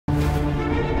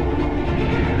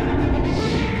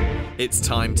It's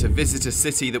time to visit a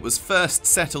city that was first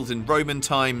settled in Roman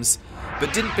times,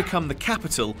 but didn't become the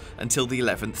capital until the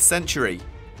 11th century.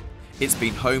 It's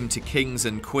been home to kings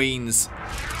and queens,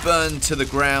 burned to the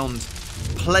ground,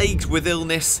 plagued with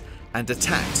illness, and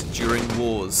attacked during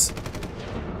wars.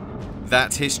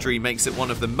 That history makes it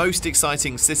one of the most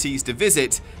exciting cities to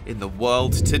visit in the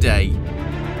world today.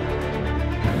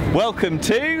 Welcome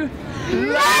to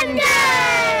London!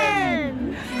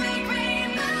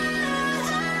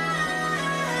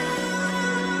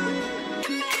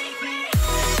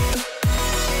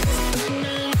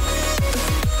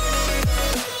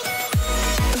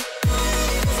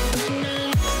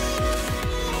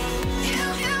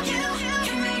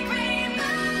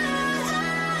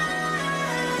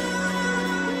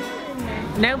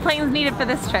 No planes needed for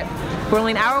this trip. We're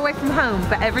only an hour away from home,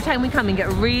 but every time we come we get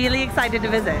really excited to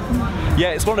visit.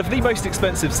 Yeah, it's one of the most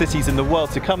expensive cities in the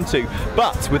world to come to,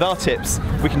 but with our tips,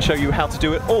 we can show you how to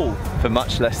do it all for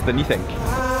much less than you think.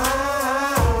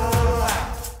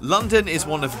 London is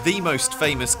one of the most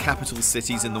famous capital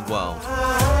cities in the world.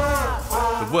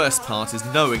 The worst part is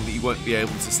knowing that you won't be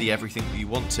able to see everything that you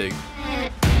want to.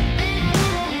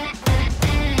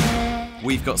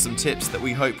 We've got some tips that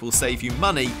we hope will save you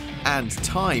money and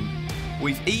time.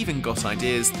 We've even got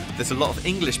ideas that a lot of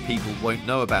English people won't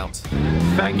know about.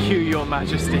 Thank you, Your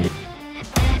Majesty.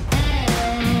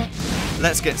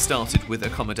 Let's get started with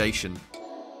accommodation.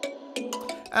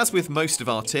 As with most of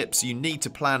our tips, you need to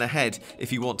plan ahead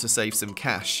if you want to save some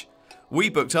cash. We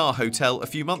booked our hotel a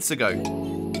few months ago.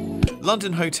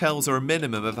 London hotels are a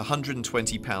minimum of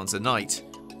 £120 a night,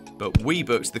 but we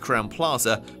booked the Crowne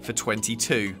Plaza for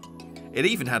 £22. It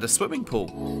even had a swimming pool.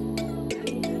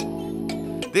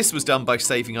 This was done by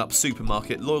saving up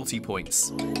supermarket loyalty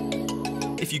points.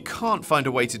 If you can't find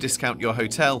a way to discount your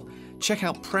hotel, check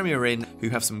out Premier Inn, who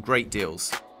have some great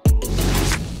deals.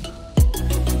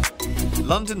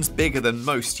 London's bigger than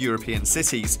most European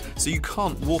cities, so you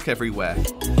can't walk everywhere.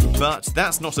 But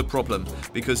that's not a problem,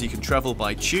 because you can travel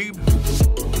by tube,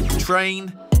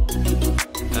 train,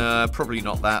 probably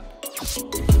not that,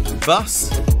 bus,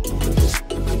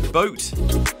 boat,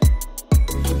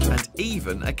 and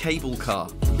even a cable car.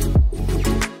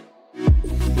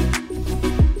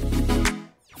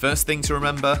 First thing to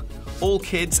remember, all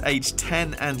kids aged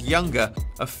 10 and younger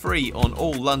are free on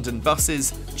all London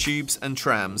buses, tubes and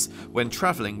trams when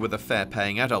travelling with a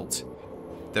fare-paying adult.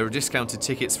 There are discounted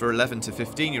tickets for 11 to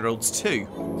 15-year-olds too.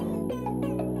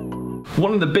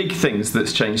 One of the big things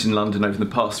that's changed in London over the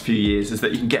past few years is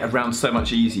that you can get around so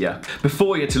much easier.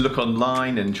 Before you had to look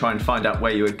online and try and find out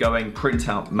where you were going, print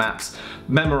out maps,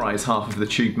 memorise half of the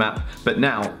tube map, but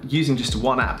now, using just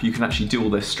one app, you can actually do all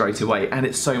this straight away, and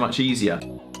it's so much easier.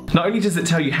 Not only does it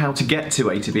tell you how to get to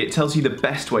A to B, it tells you the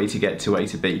best way to get to A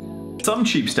to B. Some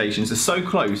tube stations are so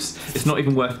close, it's not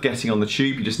even worth getting on the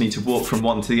tube, you just need to walk from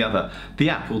one to the other. The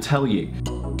app will tell you.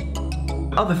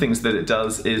 Other things that it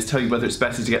does is tell you whether it's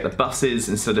better to get the buses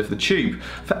instead of the tube.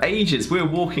 For ages we were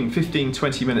walking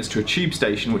 15-20 minutes to a tube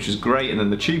station, which is great, and then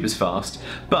the tube is fast,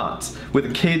 but with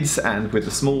the kids and with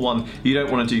the small one you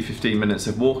don't want to do 15 minutes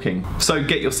of walking. So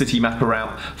get your city mapper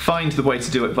out, find the way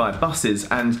to do it via buses,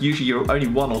 and usually you're only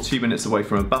 1 or 2 minutes away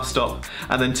from a bus stop,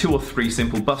 and then 2 or 3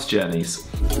 simple bus journeys.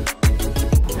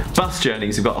 Bus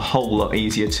journeys have got a whole lot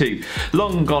easier too.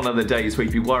 Long gone are the days where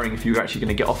you'd be worrying if you were actually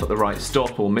going to get off at the right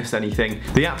stop or miss anything.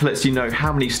 The app lets you know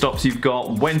how many stops you've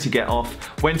got, when to get off,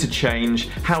 when to change,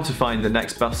 how to find the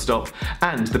next bus stop,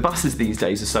 and the buses these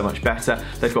days are so much better.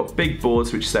 They've got big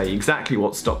boards which say exactly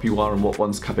what stop you are and what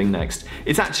one's coming next.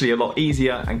 It's actually a lot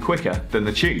easier and quicker than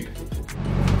the tube.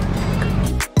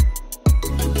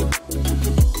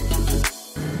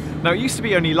 Now, it used to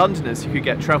be only Londoners who could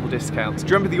get travel discounts. Do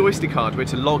you remember the Oyster card where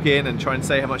to log in and try and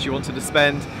say how much you wanted to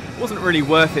spend? It wasn't really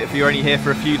worth it if you're only here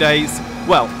for a few days.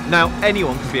 Well, now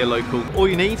anyone can be a local. All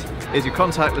you need is your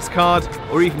contactless card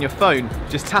or even your phone.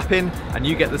 Just tap in and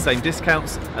you get the same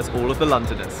discounts as all of the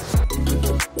Londoners.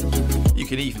 You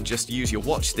can even just use your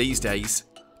watch these days.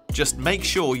 Just make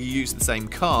sure you use the same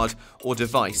card or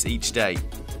device each day.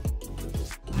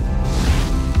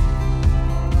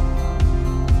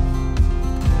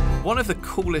 One of the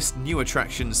coolest new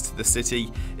attractions to the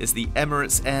city is the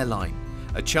Emirates Air Line,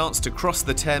 a chance to cross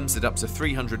the Thames at up to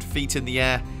 300 feet in the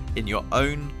air in your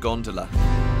own gondola.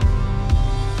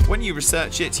 When you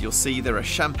research it, you'll see there are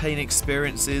champagne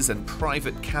experiences and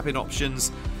private cabin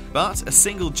options, but a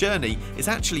single journey is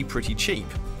actually pretty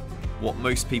cheap. What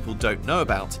most people don't know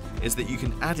about is that you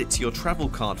can add it to your travel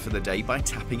card for the day by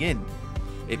tapping in.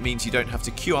 It means you don't have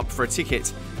to queue up for a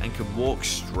ticket and can walk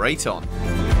straight on.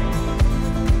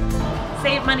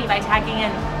 Save money by tagging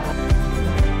in.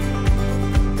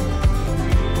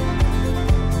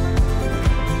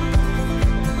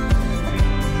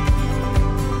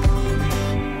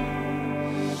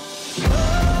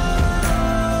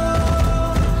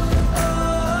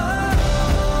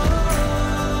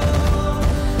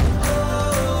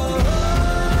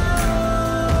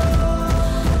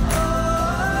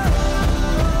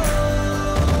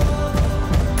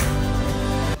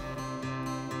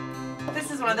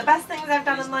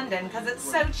 London because it's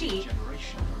so cheap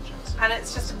and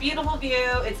it's just a beautiful view,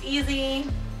 it's easy,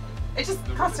 it just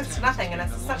costs us nothing and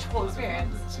it's such a cool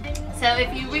experience. So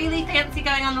if you really fancy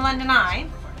going on the London Eye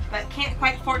but can't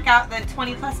quite fork out the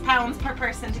 20+ pounds per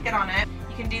person to get on it,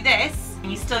 you can do this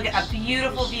and you still get a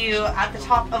beautiful view at the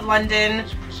top of London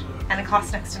and it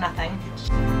costs next to nothing.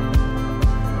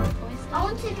 I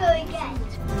want to go again.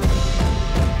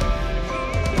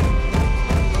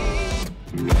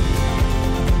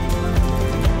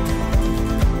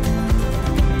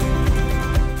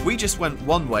 We just went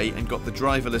one way and got the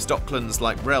driverless Docklands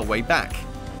like railway back.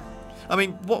 I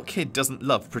mean, what kid doesn't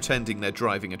love pretending they're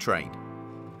driving a train?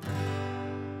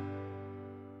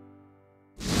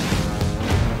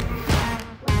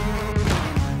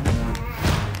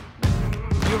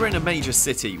 You're in a major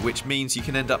city, which means you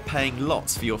can end up paying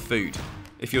lots for your food.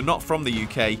 If you're not from the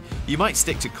UK, you might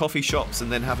stick to coffee shops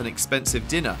and then have an expensive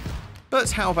dinner.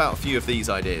 But how about a few of these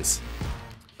ideas?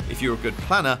 If you're a good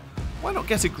planner, why not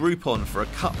get a Groupon for a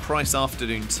cut price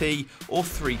afternoon tea or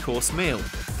 3-course meal?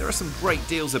 There are some great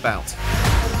deals about.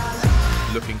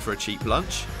 Looking for a cheap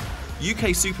lunch? UK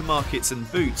supermarkets and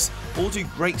Boots all do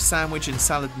great sandwich and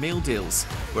salad meal deals,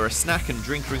 where a snack and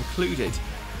drink are included.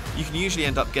 You can usually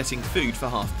end up getting food for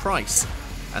half price.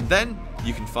 And then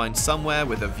you can find somewhere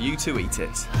with a view to eat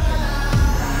it.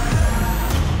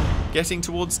 Getting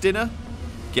towards dinner?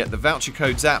 Get the voucher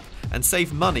codes app and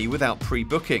save money without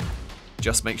pre-booking.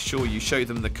 Just make sure you show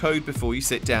them the code before you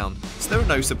sit down, so there are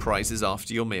no surprises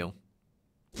after your meal.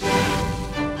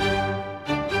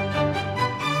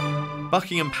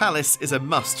 Buckingham Palace is a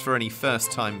must for any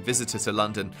first-time visitor to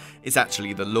London. It's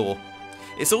actually the law.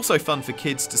 It's also fun for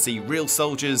kids to see real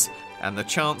soldiers and the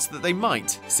chance that they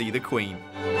might see the Queen.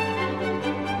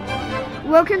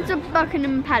 Welcome to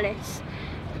Buckingham Palace.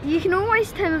 You can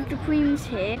always tell if the Queen's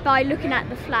here by looking at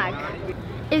the flag.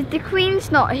 If the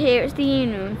Queen's not here, it's the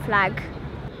Union flag.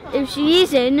 If she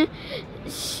isn't,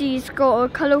 she's got a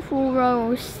colourful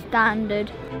royal standard.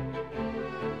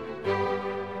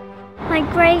 My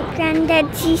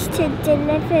great-granddad used to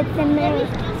deliver the milk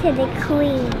to the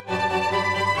Queen.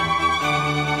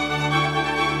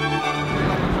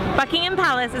 Buckingham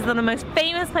Palace is one of the most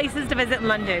famous places to visit in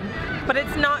London, but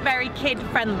it's not very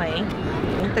kid-friendly.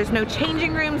 There's no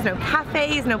changing rooms, no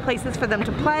cafes, no places for them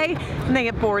to play, and they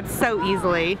get bored so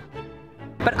easily.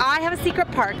 But I have a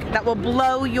secret park that will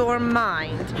blow your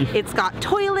mind. It's got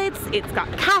toilets, it's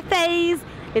got cafes,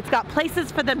 it's got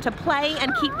places for them to play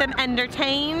and keep them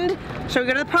entertained. Shall we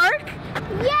go to the park?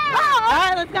 Yeah! Oh, all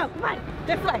right, let's go. Come on,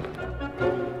 this way.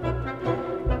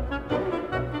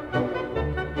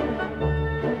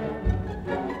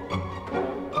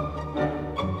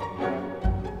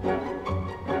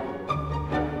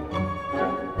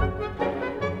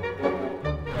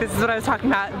 This is what I was talking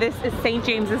about. This is St.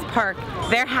 James's Park.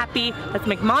 They're happy. Let's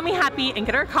make mommy happy and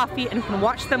get her coffee and can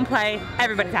watch them play.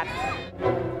 Everybody's happy.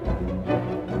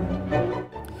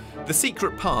 The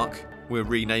secret park, we're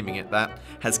renaming it that,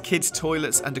 has kids'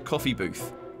 toilets and a coffee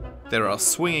booth. There are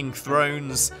swinging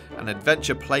thrones, an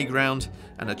adventure playground,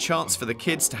 and a chance for the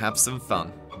kids to have some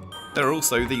fun. There are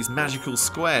also these magical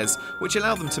squares which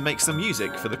allow them to make some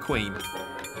music for the Queen.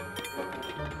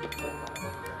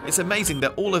 It's amazing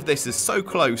that all of this is so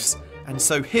close and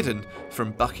so hidden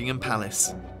from Buckingham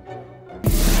Palace.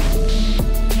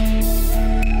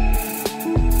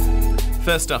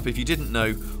 First up, if you didn't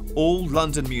know, all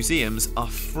London museums are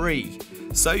free,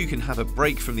 so you can have a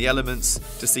break from the elements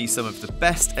to see some of the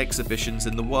best exhibitions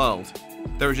in the world.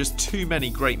 There are just too many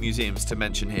great museums to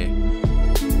mention here.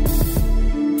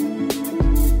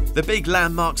 The big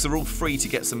landmarks are all free to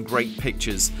get some great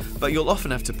pictures, but you'll often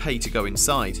have to pay to go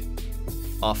inside.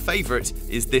 Our favourite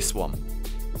is this one.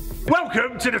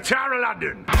 Welcome to the Tower of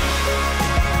London.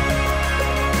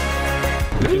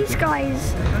 These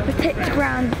guys have picked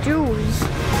around jewels.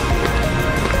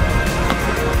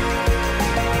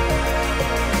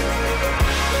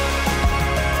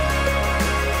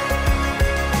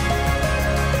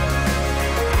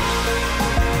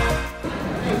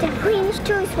 The Queen's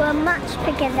jewels were much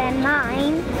bigger than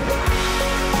mine.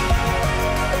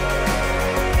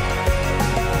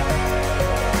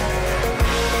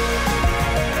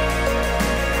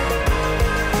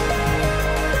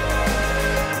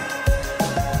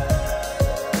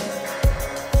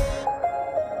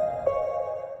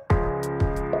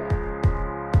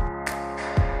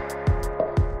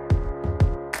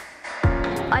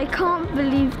 I can't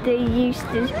believe they used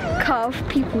to carve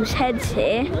people's heads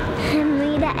here.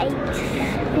 Henry VIII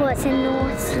was a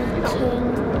naughty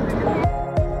king.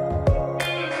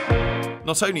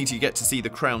 Not only do you get to see the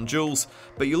crown jewels,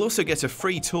 but you'll also get a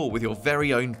free tour with your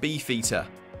very own beefeater.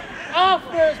 our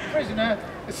first prisoner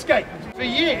escaped. For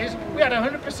years, we had a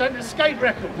 100% escape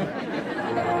record.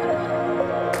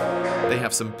 They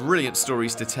have some brilliant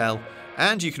stories to tell,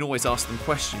 and you can always ask them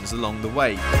questions along the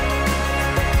way.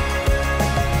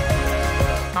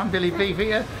 I'm Billy Beef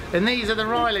here, and these are the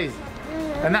Reillys.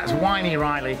 And that's whiny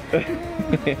Reilly.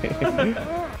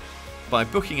 By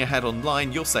booking ahead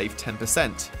online, you'll save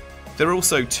 10%. There are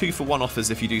also 2-for-1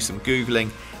 offers if you do some Googling,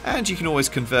 and you can always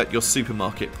convert your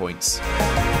supermarket points.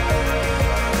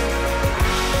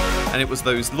 And it was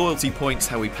those loyalty points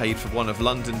how we paid for one of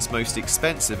London's most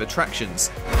expensive attractions,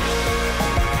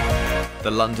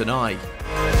 the London Eye.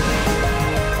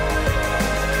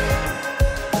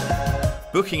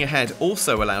 Booking ahead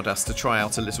also allowed us to try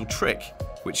out a little trick,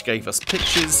 which gave us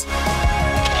pictures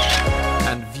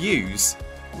and views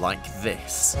like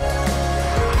this.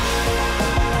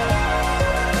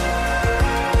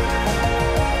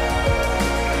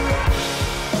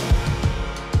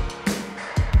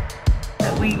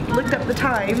 We looked up the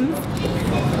times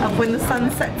of when the sun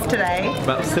sets today.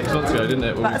 About 6 months ago, didn't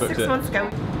it? When About we booked 6 months ago.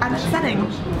 And it's setting.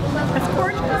 It's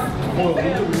gorgeous.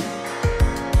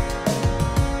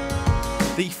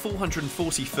 The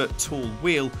 440-foot tall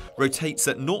wheel rotates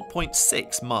at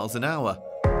 0.6 miles an hour.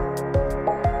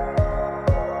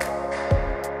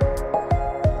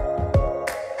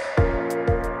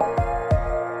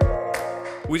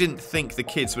 We didn't think the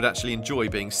kids would actually enjoy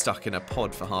being stuck in a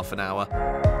pod for half an hour,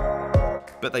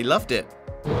 but they loved it.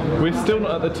 We're still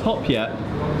not at the top yet.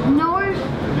 No.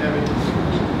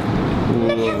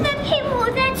 Look at the people,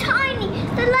 they're tiny.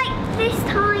 They're like this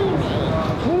tiny.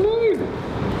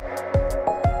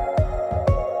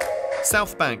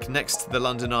 South Bank, next to the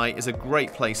London Eye, is a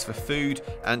great place for food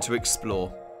and to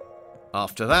explore.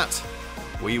 After that,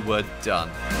 we were done.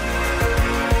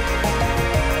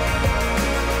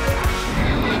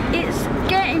 It's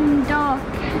getting dark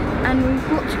and we've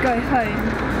got to go home.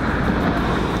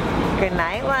 Good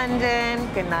night, London.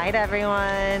 Good night,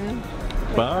 everyone.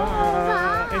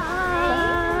 Bye.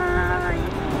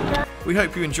 We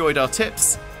hope you enjoyed our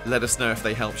tips. Let us know if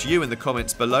they helped you in the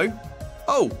comments below.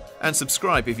 Oh, and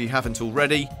subscribe if you haven't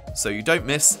already, so you don't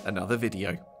miss another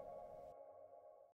video.